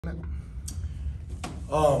it?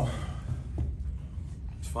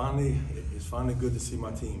 It's finally good to see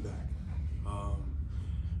my team back.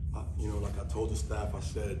 Like I told the staff, I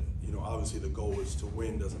said, obviously the goal is to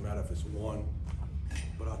win. Doesn't matter if it's one,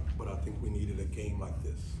 but I think we needed a game like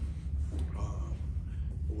this,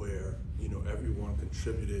 where everyone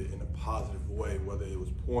contributed in a positive way, whether it was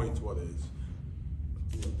points, whether it's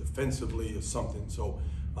defensively or something. So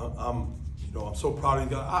I'm so proud of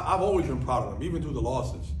these guys. I've always been proud of them, even through the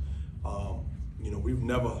losses. We've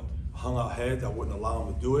never hung our heads. I wouldn't allow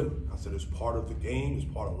them to do it. I said it's part of the game, it's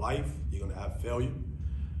part of life. You're going to have failure.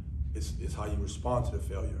 It's how you respond to the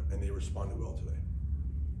failure, and they responded well today.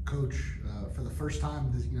 Coach, for the first time,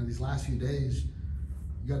 these last few days,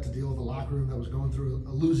 you got to deal with a locker room that was going through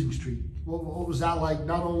a losing streak. What was that like?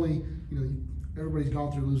 Not only, everybody's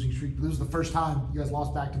gone through a losing streak, but this was the first time you guys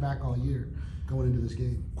lost back-to-back all year going into this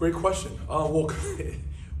game. Great question.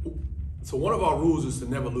 So one of our rules is to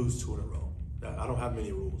never lose 2 in a row. I don't have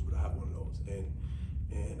many rules, but I have one of those.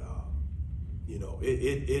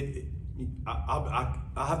 I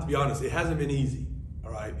have to be honest, it hasn't been easy,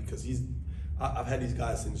 all right, because I've had these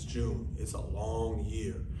guys since June. It's a long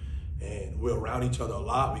year, and we're around each other a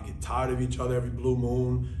lot. We get tired of each other every blue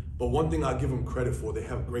moon. But one thing I give them credit for, they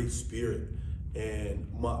have great spirit. And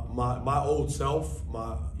my old self,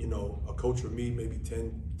 a coach of me maybe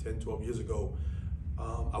 12 years ago,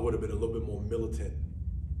 I would have been a little bit more militant.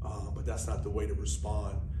 But that's not the way to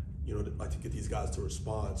respond, to get these guys to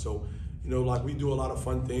respond. So, like we do a lot of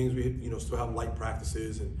fun things. We, still have light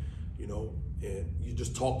practices, and you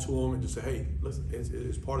just talk to them and just say, hey, listen,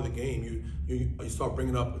 it's part of the game. You start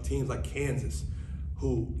bringing up teams like Kansas,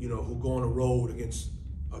 who go on the road against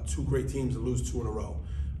 2 great teams and lose 2 in a row.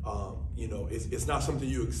 It's not something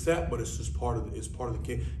you accept, but it's just part of the game.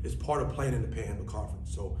 It's part of playing in the Panhandle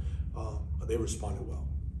Conference. So they responded well.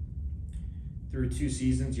 Through 2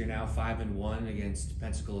 seasons, you're now 5-1 against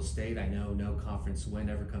Pensacola State. I know no conference win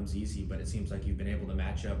ever comes easy, but it seems like you've been able to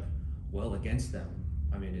match up well against them.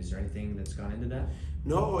 I mean, is there anything that's gone into that?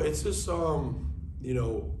 No, it's just,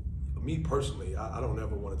 me personally, I don't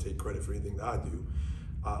ever want to take credit for anything that I do.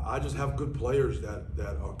 I just have good players that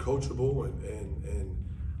are coachable and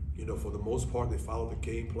for the most part, they follow the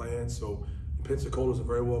game plan. So Pensacola is a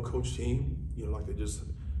very well coached team. Like they just,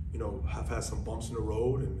 have had some bumps in the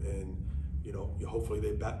road and hopefully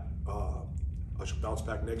they should bounce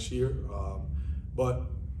back next year. But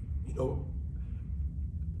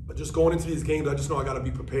just going into these games, I just know I got to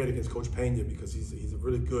be prepared against Coach Pena because he's a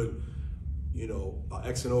really good,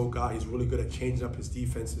 X and O guy. He's really good at changing up his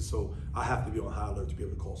defenses. So I have to be on high alert to be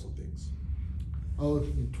able to call some things.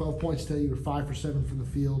 12 points today. You were 5 for 7 from the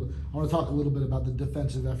field. I want to talk a little bit about the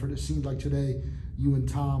defensive effort. It seemed like today you and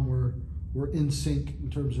Tom were in sync in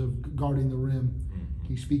terms of guarding the rim.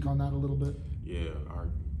 Can you speak on that a little bit? Yeah,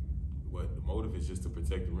 the motive is just to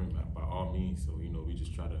protect the rim by all means. So we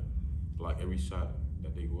just try to block every shot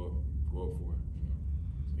that they go up for.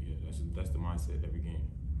 So yeah, that's the mindset every game.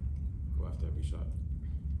 Go after every shot.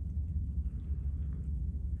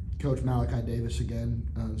 Coach, Malachi Davis again,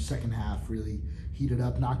 second half really heated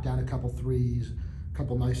up, knocked down a couple threes, a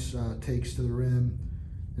couple nice takes to the rim,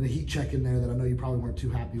 and a heat check in there that I know you probably weren't too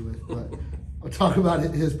happy with. But I'll talk about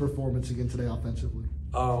his performance again today offensively.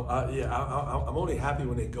 I'm only happy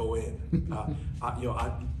when they go in.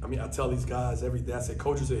 I tell these guys every day, I say,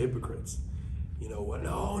 coaches are hypocrites. No, and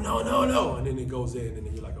then it goes in, and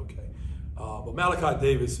then you're like, okay. But Malachi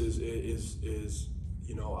Davis is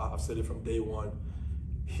I've said it from day one.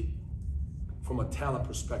 From a talent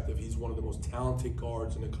perspective, he's one of the most talented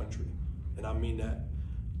guards in the country, and I mean that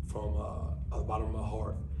from the bottom of my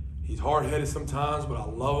heart. He's hard-headed sometimes, but I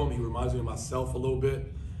love him. He reminds me of myself a little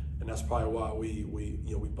bit, and that's probably why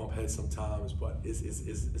we bump heads sometimes. But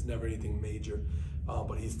it's never anything major.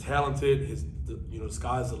 But he's talented. The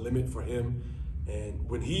sky's the limit for him, and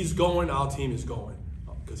when he's going, our team is going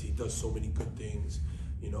because he does so many good things.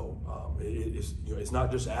 It's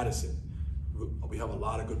not just Addison. We have a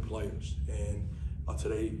lot of good players, and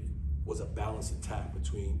today was a balanced attack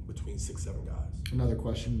between 6-7 guys. Another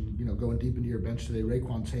question, going deep into your bench today,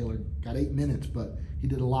 Raquan Taylor got 8 minutes, but he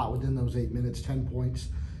did a lot within those 8 minutes, 10 points,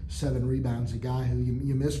 7 rebounds. A guy who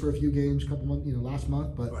you missed for a few games, last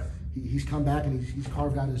month, but right. He's come back and he's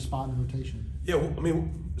carved out his spot in the rotation. Yeah,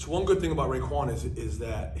 it's one good thing about Raquan is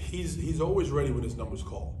that he's always ready when his number's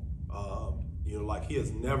called. He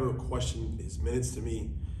has never questioned his minutes to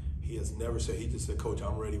me. He has never said, he just said, Coach,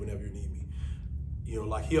 I'm ready whenever you need me. He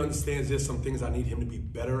understands there's some things I need him to be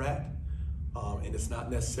better at. And it's not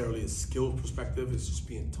necessarily a skill perspective, it's just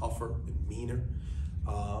being tougher and meaner.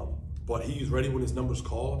 But he's ready when his number's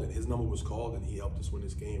called, and his number was called, and he helped us win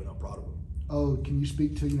this game, and I'm proud of him. Can you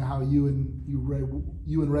speak to how you and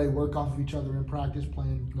Ray work off of each other in practice,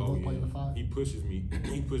 playing both playing the 5? He pushes me.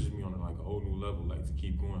 He pushes me on like a whole new level, like to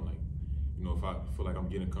keep going. Like, if I feel like I'm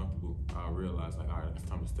getting comfortable, I realize like, all right, it's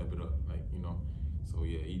time to step it up. Like, So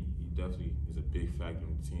yeah, he definitely is a big factor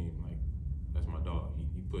in the team. Like, that's my dog.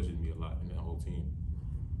 He pushes me a lot in that whole team.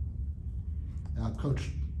 Coach,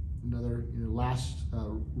 another last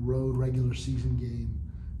road regular season game,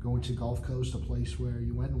 going to Gulf Coast, a place where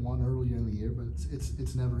you went and won earlier in the year, but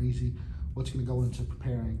it's never easy. What's going to go into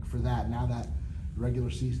preparing for that now that the regular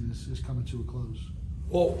season is coming to a close?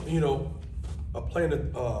 Well, playing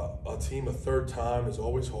a team a third time is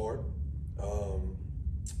always hard,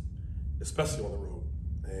 especially on the road,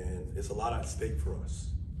 and it's a lot at stake for us.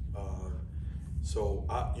 So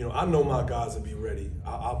I know my guys will be ready.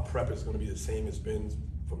 Our prep is going to be the same as been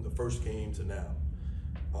from the first game to now.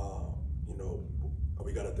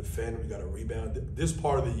 We got to defend, we got to rebound. This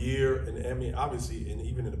part of the year, and I mean obviously, and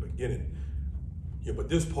even in the beginning, but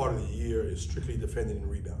this part of the year is strictly defending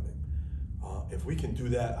and rebounding. If we can do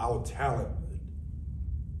that, our talent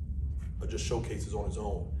just showcases on its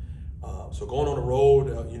own. So going on the road,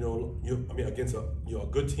 against a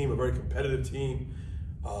good team, a very competitive team,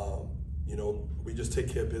 we just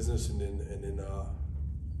take care of business, and then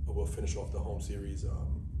we'll finish off the home series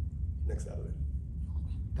next Saturday.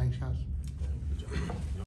 Thanks, guys. Good job.